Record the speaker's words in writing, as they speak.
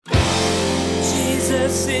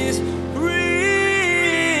Jesus is real.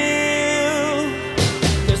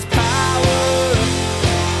 There's power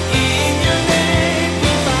in your name. We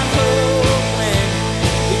find hope when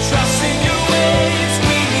we trust in your ways.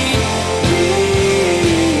 We need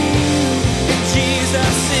real.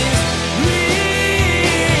 Jesus is real.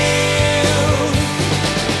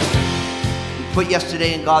 We put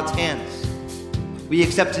yesterday in God's hands. We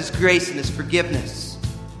accept His grace and His forgiveness.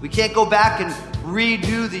 We can't go back and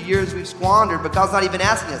redo the years we've squandered, but God's not even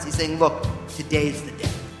asking us. He's saying, look, today's the day.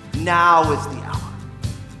 Now is the hour.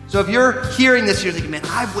 So if you're hearing this, you're thinking, man,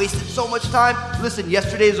 I've wasted so much time. Listen,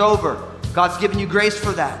 yesterday's over. God's given you grace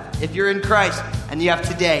for that. If you're in Christ, and you have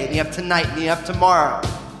today, and you have tonight, and you have tomorrow,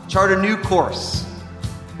 chart a new course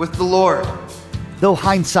with the Lord. Though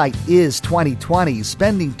hindsight is 20/20,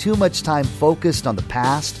 spending too much time focused on the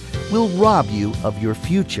past will rob you of your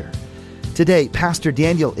future. Today, Pastor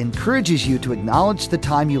Daniel encourages you to acknowledge the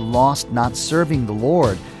time you lost not serving the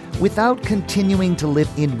Lord without continuing to live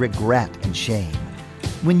in regret and shame.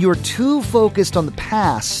 When you're too focused on the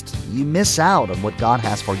past, you miss out on what God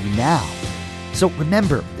has for you now. So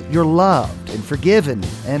remember that you're loved and forgiven,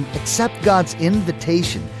 and accept God's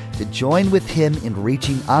invitation to join with Him in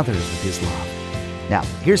reaching others with His love. Now,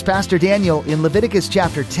 here's Pastor Daniel in Leviticus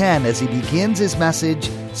chapter 10 as he begins his message,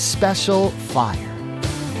 Special Fire.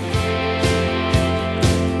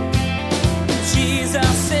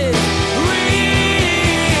 Jesus is real.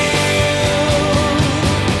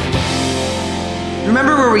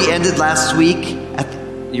 Remember where we ended last week?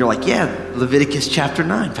 You're like, yeah, Leviticus chapter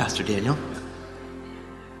 9, Pastor Daniel.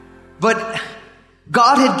 But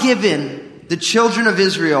God had given the children of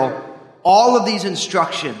Israel all of these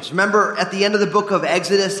instructions. Remember, at the end of the book of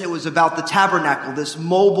Exodus, it was about the tabernacle, this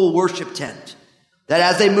mobile worship tent. That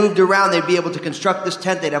as they moved around, they'd be able to construct this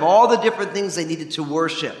tent. They'd have all the different things they needed to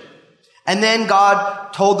worship. And then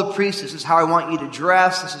God told the priests, this is how I want you to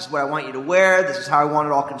dress. This is what I want you to wear. This is how I want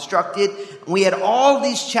it all constructed. And we had all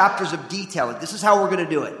these chapters of detail. Like, this is how we're going to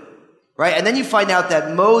do it. Right? And then you find out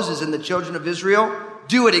that Moses and the children of Israel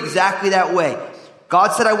do it exactly that way.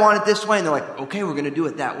 God said, I want it this way. And they're like, okay, we're going to do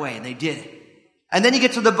it that way. And they did it. And then you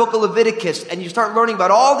get to the book of Leviticus and you start learning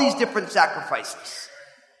about all these different sacrifices.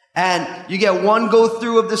 And you get one go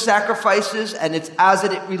through of the sacrifices, and it's as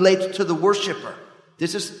it relates to the worshiper.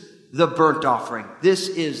 This is the burnt offering. This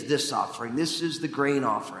is this offering. This is the grain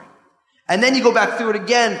offering. And then you go back through it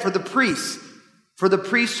again for the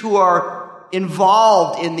priests who are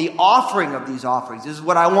involved in the offering of these offerings. This is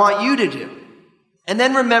what I want you to do. And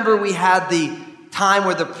then remember, we had the time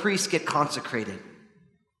where the priests get consecrated.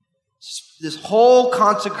 This whole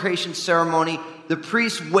consecration ceremony, the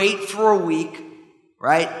priests wait for a week,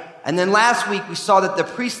 right? And then last week we saw that the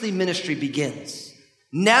priestly ministry begins.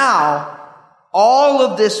 Now, all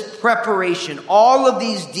of this preparation, all of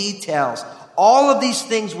these details, all of these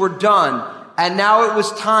things were done, and now it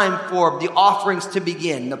was time for the offerings to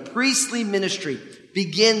begin. The priestly ministry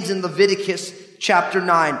begins in Leviticus chapter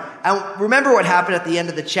 9. And remember what happened at the end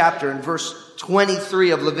of the chapter in verse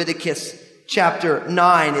 23 of Leviticus chapter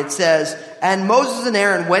 9. It says, and Moses and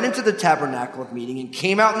Aaron went into the tabernacle of meeting and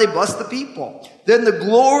came out and they blessed the people. Then the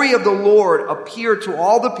glory of the Lord appeared to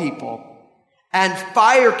all the people, and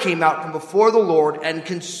fire came out from before the Lord and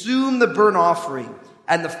consumed the burnt offering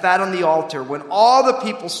and the fat on the altar. When all the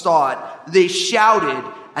people saw it, they shouted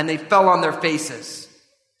and they fell on their faces.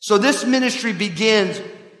 So this ministry begins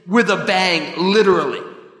with a bang, literally.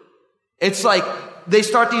 It's like they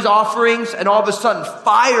start these offerings and all of a sudden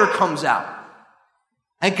fire comes out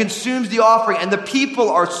and consumes the offering. And the people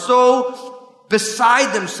are so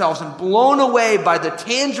beside themselves and blown away by the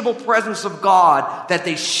tangible presence of God that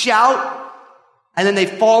they shout and then they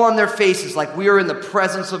fall on their faces like we are in the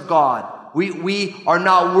presence of God. We are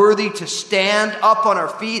not worthy to stand up on our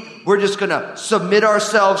feet. We're just going to submit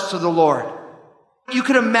ourselves to the Lord. You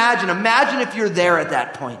can imagine if you're there at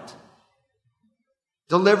that point.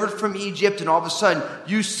 Delivered from Egypt, and all of a sudden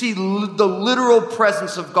you see the literal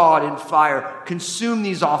presence of God in fire consume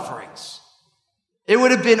these offerings. It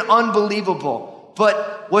would have been unbelievable.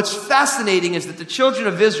 But what's fascinating is that the children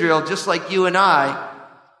of Israel, just like you and I,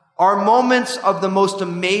 our moments of the most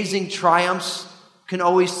amazing triumphs can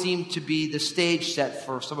always seem to be the stage set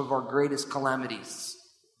for some of our greatest calamities.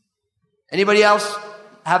 Anybody else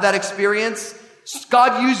have that experience?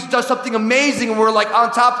 God does something amazing and we're like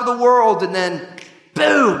on top of the world, and then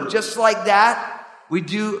boom, just like that, we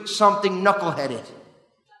do something knuckleheaded.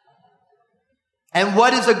 And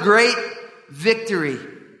what is a great victory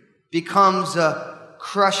becomes a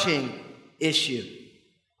crushing issue.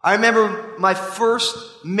 I remember my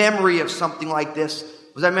first memory of something like this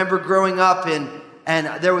was I remember growing up in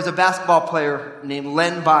And there was a basketball player named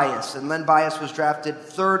Len Bias. And Len Bias was drafted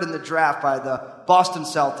 3rd in the draft by the Boston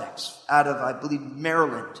Celtics out of, I believe,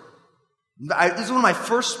 Maryland. This is one of my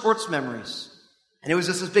first sports memories. And it was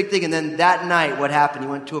just this big thing. And then that night, what happened? He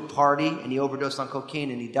went to a party and he overdosed on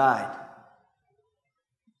cocaine and he died.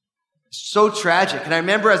 So tragic. And I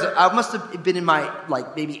remember I must have been in my,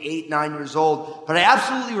 maybe 8, 9 years old, but I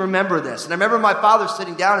absolutely remember this. And I remember my father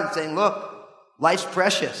sitting down and saying, look, life's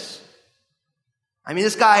precious. I mean,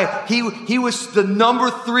 this guy, he was the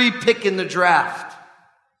number 3 pick in the draft.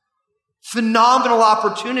 Phenomenal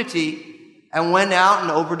opportunity, and went out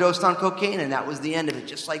and overdosed on cocaine, and that was the end of it,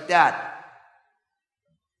 just like that.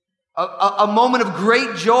 A moment of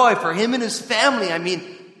great joy for him and his family. I mean,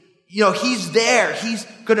 he's there. He's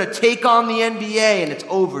going to take on the NBA, and it's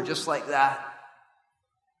over just like that.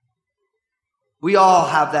 We all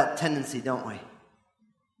have that tendency, don't we?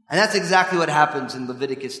 And that's exactly what happens in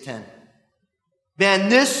Leviticus 10. Man,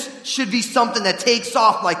 this should be something that takes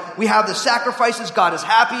off. Like, we have the sacrifices, God is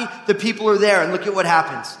happy, the people are there, and look at what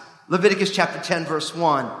happens. Leviticus chapter 10, verse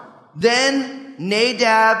 1. Then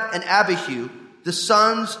Nadab and Abihu, the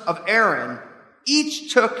sons of Aaron,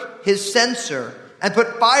 each took his censer and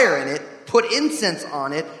put fire in it, put incense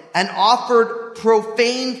on it, and offered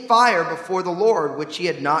profane fire before the Lord, which he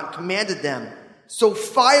had not commanded them. So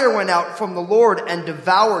fire went out from the Lord and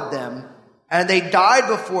devoured them, and they died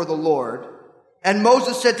before the Lord. And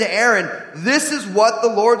Moses said to Aaron, this is what the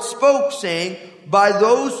Lord spoke, saying, by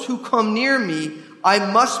those who come near me,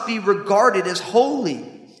 I must be regarded as holy,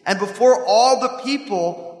 and before all the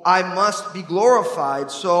people, I must be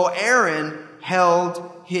glorified. So Aaron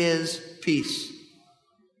held his peace.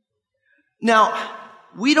 Now,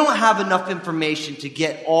 we don't have enough information to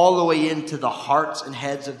get all the way into the hearts and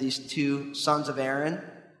heads of these 2 sons of Aaron,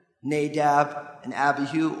 Nadab and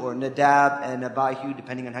Abihu, or Nadab and Abihu,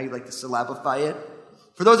 depending on how you like to syllabify it.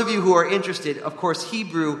 For those of you who are interested, of course,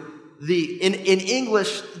 Hebrew, in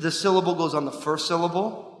English, the syllable goes on the first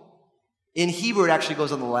syllable. In Hebrew, it actually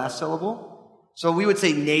goes on the last syllable. So we would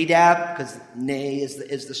say Nadab, because Ne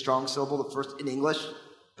is the strong syllable, the first in English.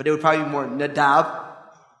 But it would probably be more Nadab,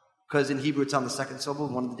 because in Hebrew it's on the second syllable,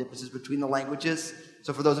 one of the differences between the languages.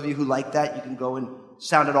 So for those of you who like that, you can go and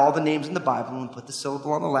sound out all the names in the Bible and put the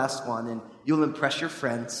syllable on the last one, and you'll impress your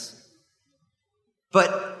friends.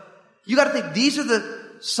 But you got to think, these are the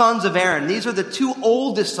sons of Aaron. These are the 2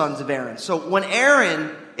 oldest sons of Aaron. So when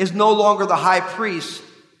Aaron is no longer the high priest,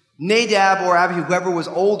 Nadab or Abihu, whoever was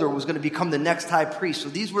older, was going to become the next high priest. So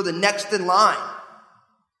these were the next in line.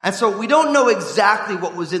 And so we don't know exactly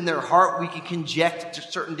what was in their heart. We can conjecture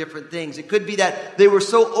certain different things. It could be that they were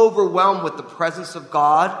so overwhelmed with the presence of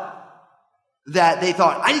God that they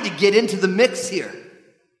thought, I need to get into the mix here.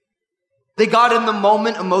 They got in the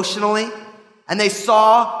moment emotionally, and they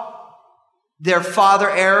saw their father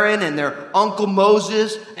Aaron and their uncle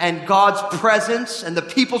Moses and God's presence and the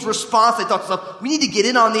people's response. They thought to themselves, we need to get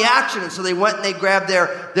in on the action. And so they went and they grabbed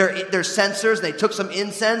their censers, and they took some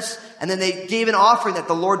incense, and then they gave an offering that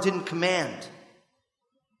the Lord didn't command.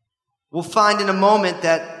 We'll find in a moment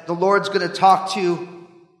that the Lord's going to talk to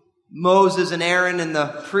Moses and Aaron and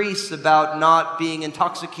the priests about not being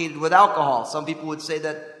intoxicated with alcohol. Some people would say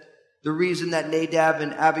that the reason that Nadab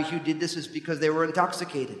and Abihu did this is because they were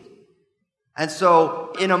intoxicated. And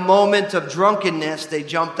so in a moment of drunkenness, they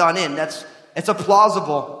jumped on in. It's a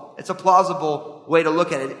plausible way to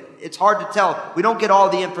look at it. It's hard to tell. We don't get all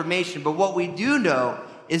the information, but what we do know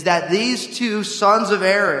is that these 2 sons of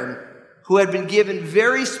Aaron, who had been given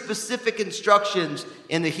very specific instructions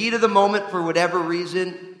in the heat of the moment for whatever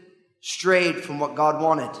reason, strayed from what God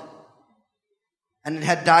wanted. And it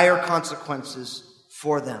had dire consequences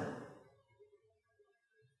for them.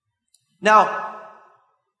 Now,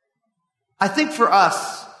 I think for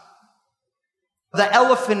us, the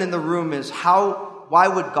elephant in the room is why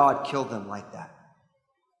would God kill them like that?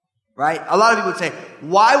 Right? A lot of people would say,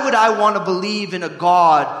 why would I want to believe in a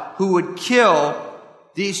God who would kill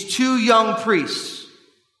these 2 young priests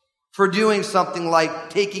for doing something like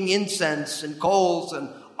taking incense and coals and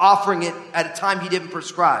offering it at a time he didn't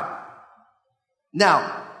prescribe?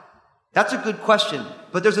 Now, that's a good question,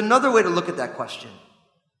 but there's another way to look at that question.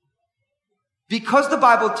 Because the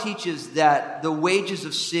Bible teaches that the wages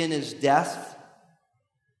of sin is death,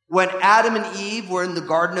 when Adam and Eve were in the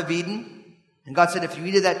Garden of Eden, and God said, if you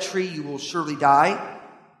eat of that tree, you will surely die.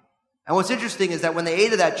 And what's interesting is that when they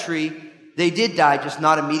ate of that tree, they did die, just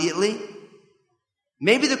not immediately.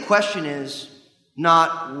 Maybe the question is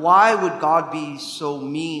not, why would God be so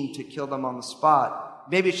mean to kill them on the spot?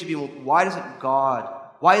 Maybe it should be, why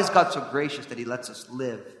is God so gracious that he lets us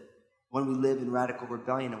live when we live in radical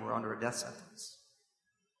rebellion and we're under a death sentence?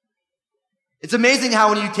 It's amazing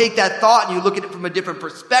how when you take that thought and you look at it from a different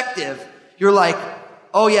perspective, you're like,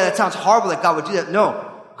 oh yeah, that sounds horrible that God would do that. No,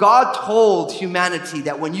 God told humanity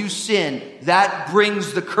that when you sin, that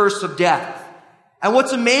brings the curse of death. And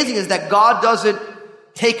what's amazing is that God doesn't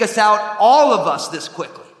take us out, all of us, this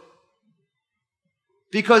quickly.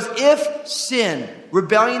 Because if sin,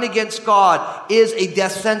 rebellion against God, is a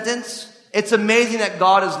death sentence, it's amazing that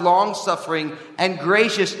God is long-suffering and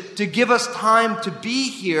gracious to give us time to be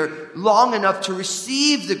here long enough to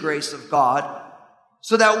receive the grace of God,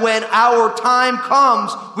 so that when our time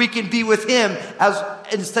comes, we can be with Him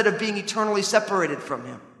instead of being eternally separated from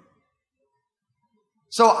Him.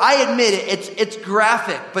 So I admit it's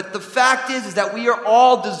graphic, but the fact is that we are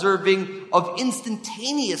all deserving of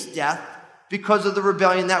instantaneous death because of the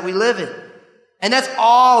rebellion that we live in. And that's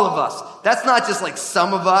all of us. That's not just like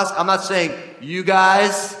some of us. I'm not saying you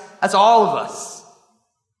guys. That's all of us.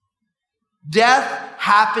 Death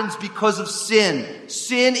happens because of sin.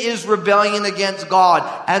 Sin is rebellion against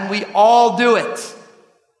God, and we all do it.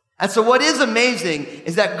 And so what is amazing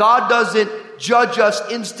is that God doesn't judge us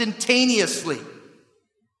instantaneously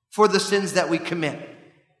for the sins that we commit.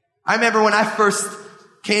 I remember when I first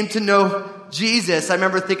came to know Jesus, I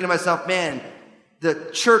remember thinking to myself, man, the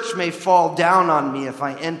church may fall down on me if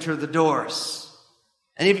I enter the doors.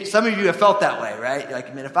 And some of you have felt that way, right? You're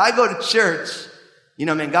like, man, if I go to church,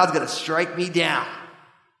 man, God's going to strike me down.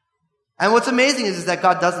 And what's amazing is that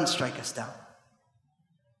God doesn't strike us down.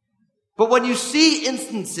 But when you see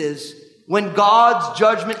instances when God's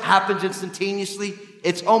judgment happens instantaneously,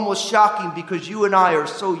 it's almost shocking because you and I are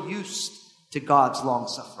so used to God's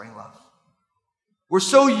long-suffering love. We're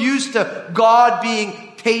so used to God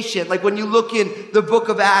being patient. Like when you look in the book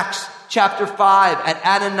of Acts, chapter 5, at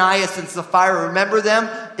Ananias and Sapphira, remember them?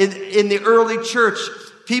 In the early church,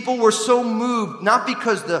 people were so moved, not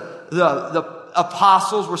because the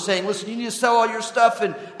apostles were saying, listen, you need to sell all your stuff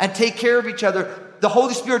and take care of each other. The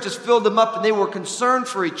Holy Spirit just filled them up and they were concerned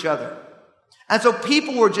for each other. And so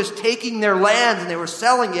people were just taking their lands and they were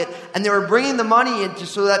selling it and they were bringing the money in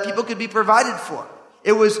so that people could be provided for.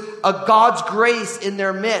 It was a God's grace in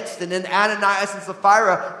their midst. And then Ananias and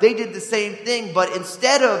Sapphira, they did the same thing, but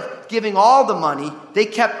instead of giving all the money, they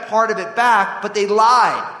kept part of it back, but they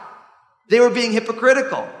lied. They were being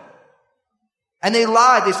hypocritical. And they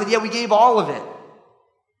lied. They said, yeah, we gave all of it.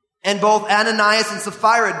 And both Ananias and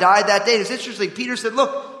Sapphira died that day. It's interesting. Peter said,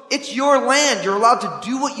 look, it's your land. You're allowed to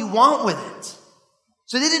do what you want with it.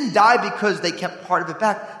 So they didn't die because they kept part of it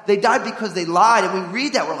back. They died because they lied. And we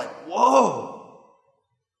read that, we're like, whoa.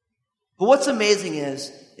 But what's amazing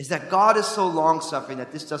is that God is so long-suffering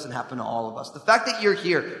that this doesn't happen to all of us. The fact that you're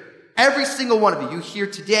here, every single one of you here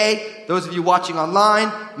today, those of you watching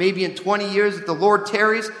online, maybe in 20 years, if the Lord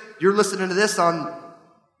tarries, you're listening to this on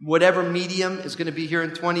whatever medium is going to be here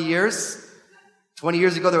in 20 years. 20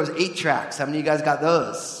 years ago, there was 8 tracks. How many of you guys got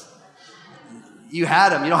those? You had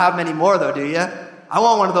them. You don't have them anymore, though, do you? I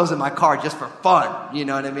want one of those in my car just for fun. You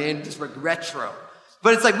know what I mean? Just for retro.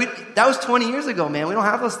 But it's like, that was 20 years ago, man. We don't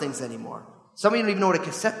have those things anymore. Some of you don't even know what a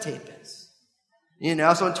cassette tape is.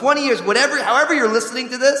 So in 20 years, however you're listening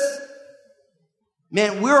to this,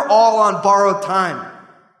 man, we're all on borrowed time.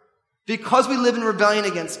 Because we live in rebellion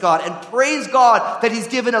against God. And praise God that He's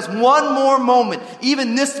given us one more moment,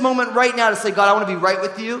 even this moment right now, to say, God, I want to be right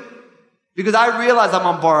with you. Because I realize I'm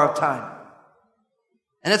on borrowed time.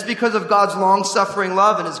 And it's because of God's long-suffering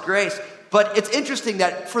love and His grace. But it's interesting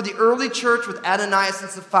that for the early church with Ananias and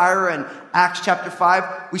Sapphira in Acts chapter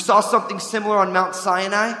 5, we saw something similar on Mount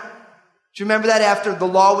Sinai. Do you remember that after the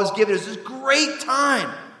law was given? It was this great time.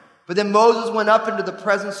 But then Moses went up into the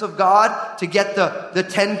presence of God to get the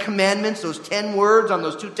 10 commandments, those 10 words on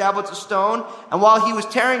those 2 tablets of stone. And while he was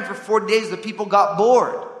tarrying for 40 days, the people got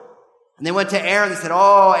bored. And they went to Aaron and said,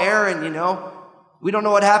 oh, Aaron, we don't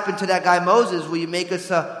know what happened to that guy Moses. Will you make us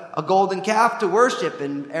a golden calf to worship?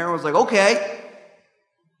 And Aaron was like, okay.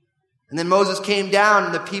 And then Moses came down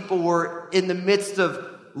and the people were in the midst of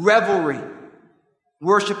revelry,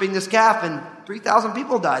 worshiping this calf, and 3,000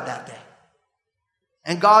 people died that day.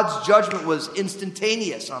 And God's judgment was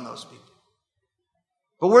instantaneous on those people.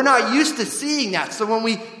 But we're not used to seeing that. So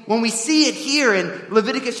when we see it here in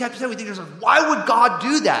Leviticus chapter 7, we think, why would God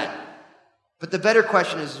do that? But the better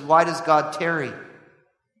question is, why does God tarry?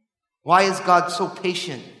 Why is God so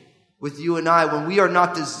patient with you and I when we are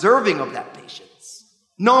not deserving of that patience?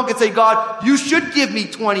 No one can say, God, you should give me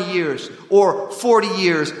 20 years or 40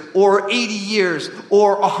 years or 80 years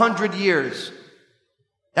or 100 years.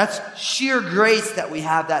 That's sheer grace that we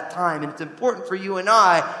have that time. And it's important for you and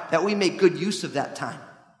I that we make good use of that time.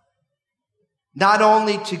 Not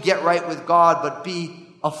only to get right with God, but be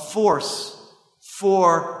a force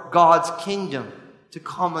for God's kingdom to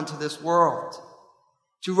come unto this world,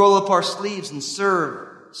 to roll up our sleeves and serve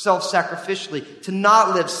self-sacrificially, to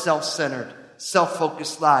not live self-centered,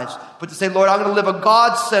 self-focused lives, but to say, Lord, I'm going to live a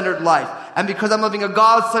God-centered life. And because I'm living a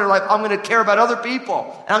God-centered life, I'm going to care about other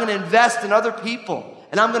people, and I'm going to invest in other people,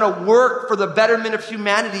 and I'm going to work for the betterment of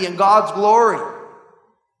humanity and God's glory.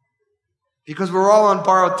 Because we're all on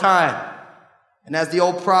borrowed time. And as the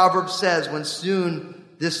old proverb says, when soon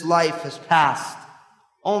this life has passed,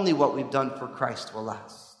 only what we've done for Christ will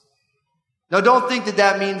last. Now, don't think that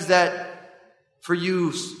that means that for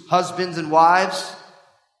you husbands and wives,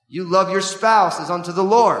 you love your spouse as unto the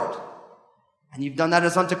Lord. And you've done that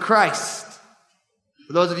as unto Christ.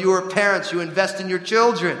 For those of you who are parents, you invest in your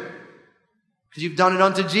children because you've done it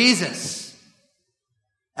unto Jesus.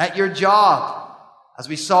 At your job, as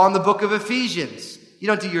we saw in the book of Ephesians, you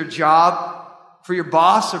don't do your job for your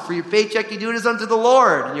boss or for your paycheck. You do it as unto the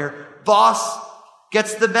Lord. And your boss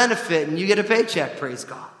gets the benefit and you get a paycheck, praise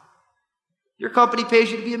God. Your company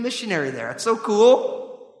pays you to be a missionary there. It's so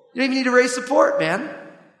cool. You don't even need to raise support, man.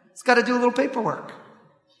 It's got to do a little paperwork.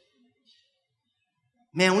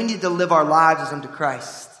 Man, we need to live our lives as unto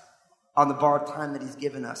Christ on the borrowed time that He's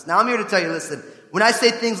given us. Now, I'm here to tell you, listen, when I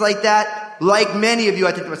say things like that, like many of you,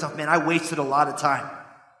 I think to myself, man, I wasted a lot of time.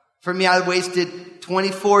 For me, I wasted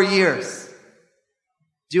 24 years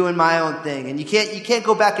doing my own thing. And you can't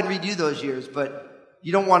go back and redo those years, but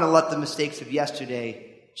you don't want to let the mistakes of yesterday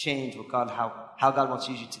change what how God wants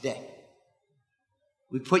to use you today.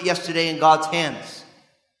 We put yesterday in God's hands.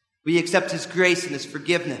 We accept His grace and His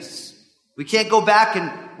forgiveness. We can't go back and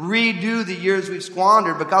redo the years we've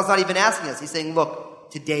squandered, but God's not even asking us. He's saying, look,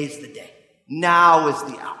 today's the day. Now is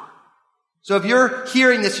the hour. So if you're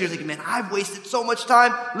hearing this, you're thinking, man, I've wasted so much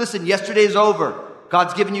time. Listen, yesterday's over.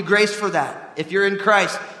 God's given you grace for that. If you're in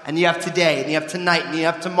Christ, and you have today, and you have tonight, and you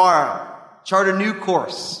have tomorrow, chart a new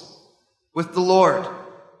course with the Lord.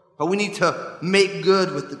 But we need to make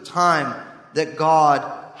good with the time that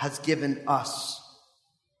God has given us.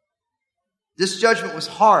 This judgment was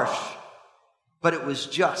harsh, but it was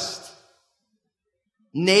just.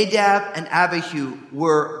 Nadab and Abihu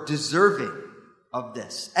were deserving of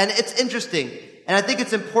this. And it's interesting, and I think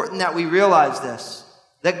it's important that we realize this,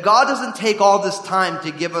 that God doesn't take all this time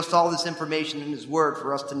to give us all this information in His Word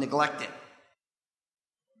for us to neglect it.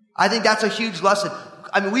 I think that's a huge lesson.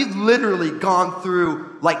 I mean, we've literally gone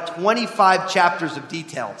through like 25 chapters of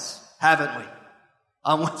details, haven't we?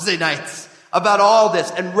 On Wednesday nights about all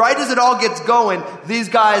this. And right as it all gets going, these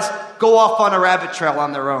guys go off on a rabbit trail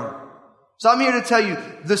on their own. So I'm here to tell you,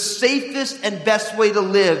 the safest and best way to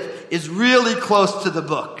live is really close to the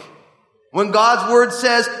book. When God's Word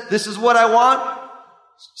says, this is what I want,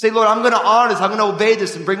 say, Lord, I'm going to honor this. I'm going to obey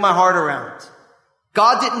this and bring my heart around.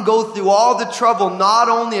 God didn't go through all the trouble not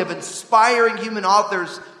only of inspiring human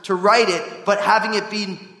authors to write it, but having it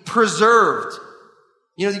being preserved.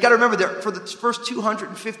 You know, you got to remember that for the first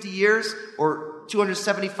 250 years or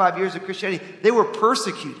 275 years of Christianity, they were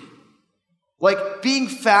persecuted. Like being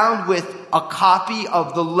found with a copy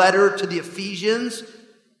of the letter to the Ephesians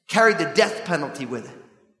carried the death penalty with it.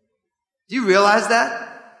 Do you realize that?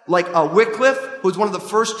 Like Wycliffe, who was one of the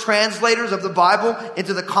first translators of the Bible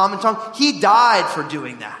into the common tongue, he died for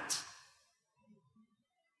doing that.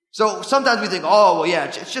 So sometimes we think, oh, well, yeah,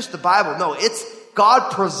 it's just the Bible. No, it's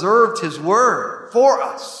God preserved His Word for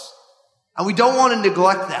us. And we don't want to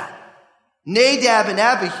neglect that. Nadab and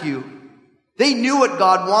Abihu, they knew what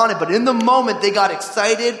God wanted, but in the moment they got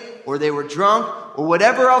excited or they were drunk or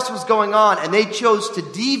whatever else was going on, and they chose to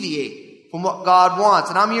deviate from what God wants.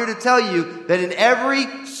 And I'm here to tell you that in every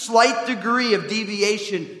slight degree of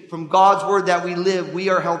deviation from God's Word that we live, we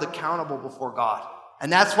are held accountable before God.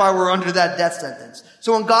 And that's why we're under that death sentence.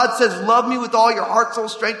 So when God says, love me with all your heart, soul,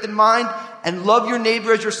 strength, and mind, and love your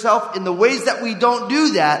neighbor as yourself, in the ways that we don't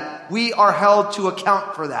do that, we are held to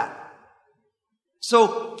account for that.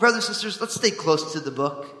 So, brothers and sisters, let's stay close to the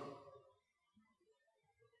book.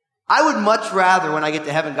 I would much rather, when I get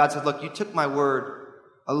to heaven, God said, look, you took my word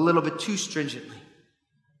a little bit too stringently.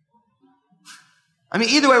 I mean,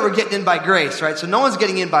 either way, we're getting in by grace, right? So no one's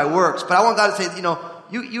getting in by works. But I want God to say,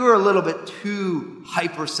 you are a little bit too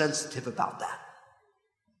hypersensitive about that.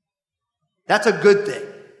 That's a good thing.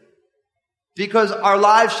 Because our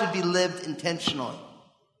lives should be lived intentionally.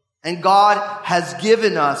 And God has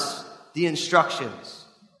given us the instructions.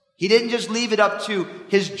 He didn't just leave it up to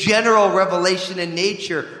His general revelation in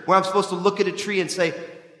nature, where I'm supposed to look at a tree and say,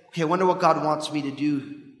 okay, I wonder what God wants me to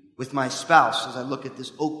do with my spouse as I look at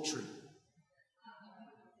this oak tree.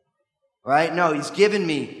 Right? No, He's given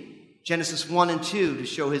me Genesis 1 and 2 to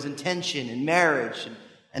show His intention in marriage.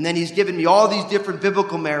 And then He's given me all these different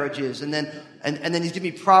biblical marriages. And then And then he's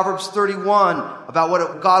giving me Proverbs 31 about what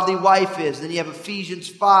a godly wife is. Then you have Ephesians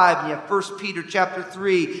 5, and you have 1 Peter chapter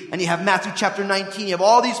 3, and you have Matthew chapter 19. You have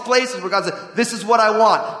all these places where God says, this is what I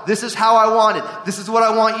want. This is how I want it. This is what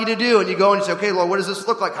I want you to do. And you go and you say, okay, Lord, what does this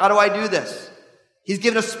look like? How do I do this? He's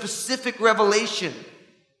given us specific revelation.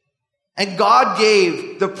 And God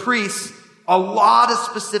gave the priests a lot of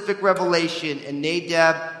specific revelation, and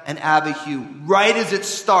Nadab and Abihu, right as it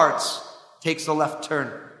starts, takes a left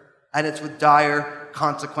turn. And it's with dire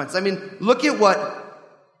consequence. I mean, look at what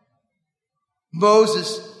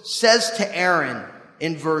Moses says to Aaron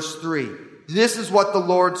in verse 3. This is what the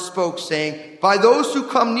Lord spoke, saying, by those who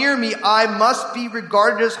come near me, I must be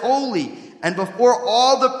regarded as holy, and before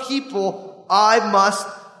all the people, I must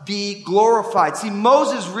be glorified. See,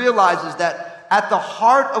 Moses realizes that at the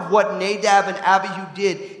heart of what Nadab and Abihu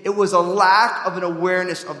did, it was a lack of an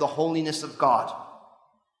awareness of the holiness of God.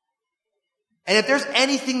 And if there's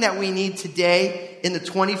anything that we need today in the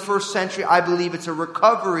 21st century, I believe it's a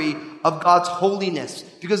recovery of God's holiness.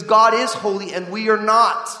 Because God is holy and we are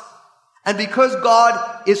not. And because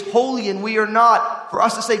God is holy and we are not, for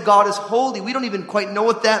us to say God is holy, we don't even quite know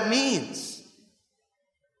what that means.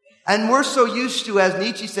 And we're so used to, as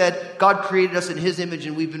Nietzsche said, God created us in his image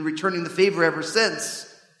and we've been returning the favor ever since.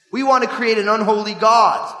 We want to create an unholy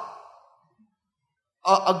God.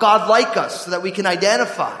 A God like us so that we can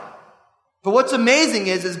identify. But what's amazing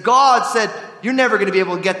is God said, you're never going to be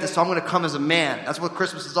able to get this, so I'm going to come as a man. That's what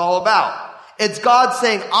Christmas is all about. It's God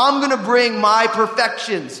saying, I'm going to bring my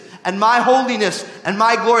perfections and my holiness and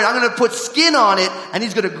my glory. I'm going to put skin on it, and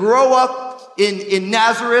he's going to grow up in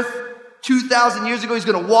Nazareth 2,000 years ago. He's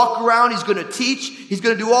going to walk around. He's going to teach. He's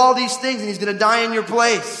going to do all these things, and he's going to die in your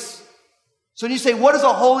place. So when you say, what does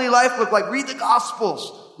a holy life look like? Read the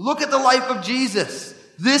Gospels. Look at the life of Jesus.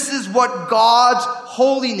 This is what God's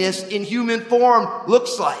holiness in human form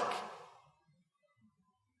looks like.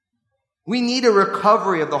 We need a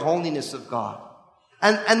recovery of the holiness of God.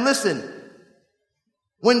 And listen,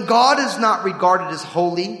 when God is not regarded as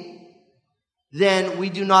holy, then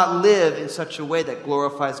we do not live in such a way that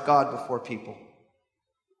glorifies God before people.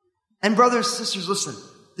 And brothers and sisters, listen,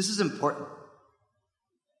 this is important.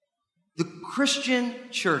 The Christian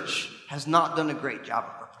church has not done a great job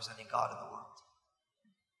of representing God in the world.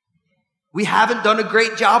 We haven't done a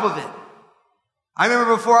great job of it. I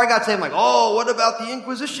remember before I got saved, I'm like, oh, what about the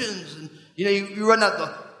Inquisitions? And you run out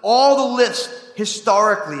all the list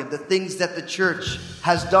historically of the things that the church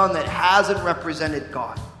has done that hasn't represented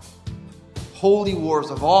God. Holy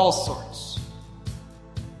wars of all sorts.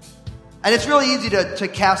 And it's really easy to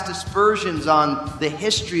cast aspersions on the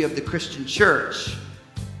history of the Christian church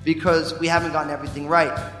because we haven't gotten everything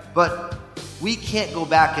right. But we can't go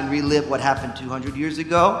back and relive what happened 200 years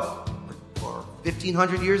ago.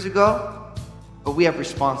 1,500 years ago, but we have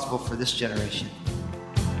responsible for this generation.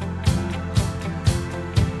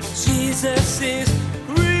 Jesus is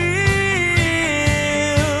real.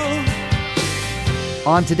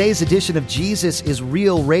 On today's edition of Jesus is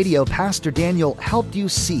Real Radio, Pastor Daniel helped you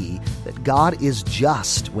see that God is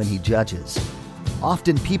just when he judges.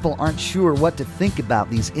 Often people aren't sure what to think about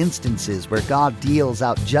these instances where God deals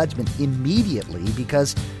out judgment immediately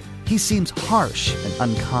because he seems harsh and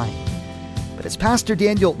unkind. But as Pastor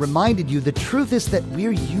Daniel reminded you, the truth is that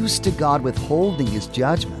we're used to God withholding his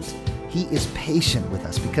judgment. He is patient with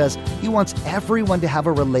us because he wants everyone to have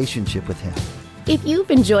a relationship with him. If you've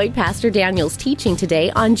enjoyed Pastor Daniel's teaching today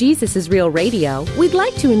on Jesus is Real Radio, we'd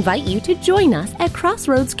like to invite you to join us at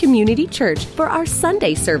Crossroads Community Church for our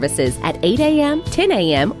Sunday services at 8 a.m., 10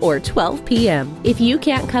 a.m., or 12 p.m. If you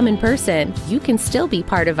can't come in person, you can still be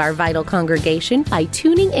part of our vital congregation by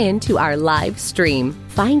tuning in to our live stream.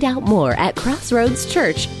 Find out more at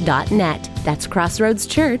crossroadschurch.net. That's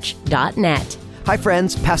crossroadschurch.net. Hi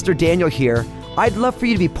friends, Pastor Daniel here. I'd love for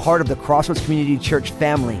you to be part of the Crossroads Community Church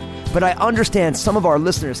family, but I understand some of our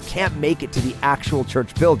listeners can't make it to the actual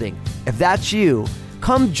church building. If that's you,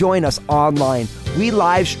 come join us online. We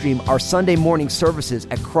live stream our Sunday morning services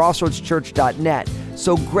at crossroadschurch.net.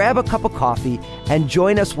 So grab a cup of coffee and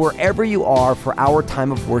join us wherever you are for our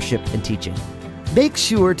time of worship and teaching. Make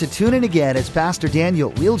sure to tune in again as Pastor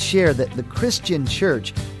Daniel will share that the Christian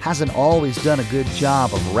church hasn't always done a good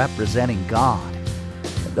job of representing God.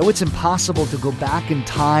 Though it's impossible to go back in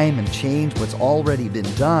time and change what's already been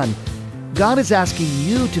done, God is asking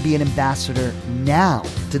you to be an ambassador now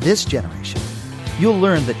to this generation. You'll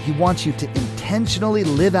learn that he wants you to intentionally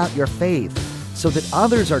live out your faith so that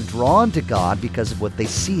others are drawn to God because of what they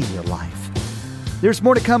see in your life. There's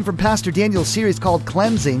more to come from Pastor Daniel's series called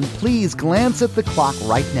Cleansing. Please glance at the clock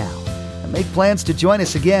right now and make plans to join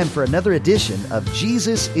us again for another edition of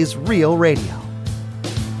Jesus is Real Radio.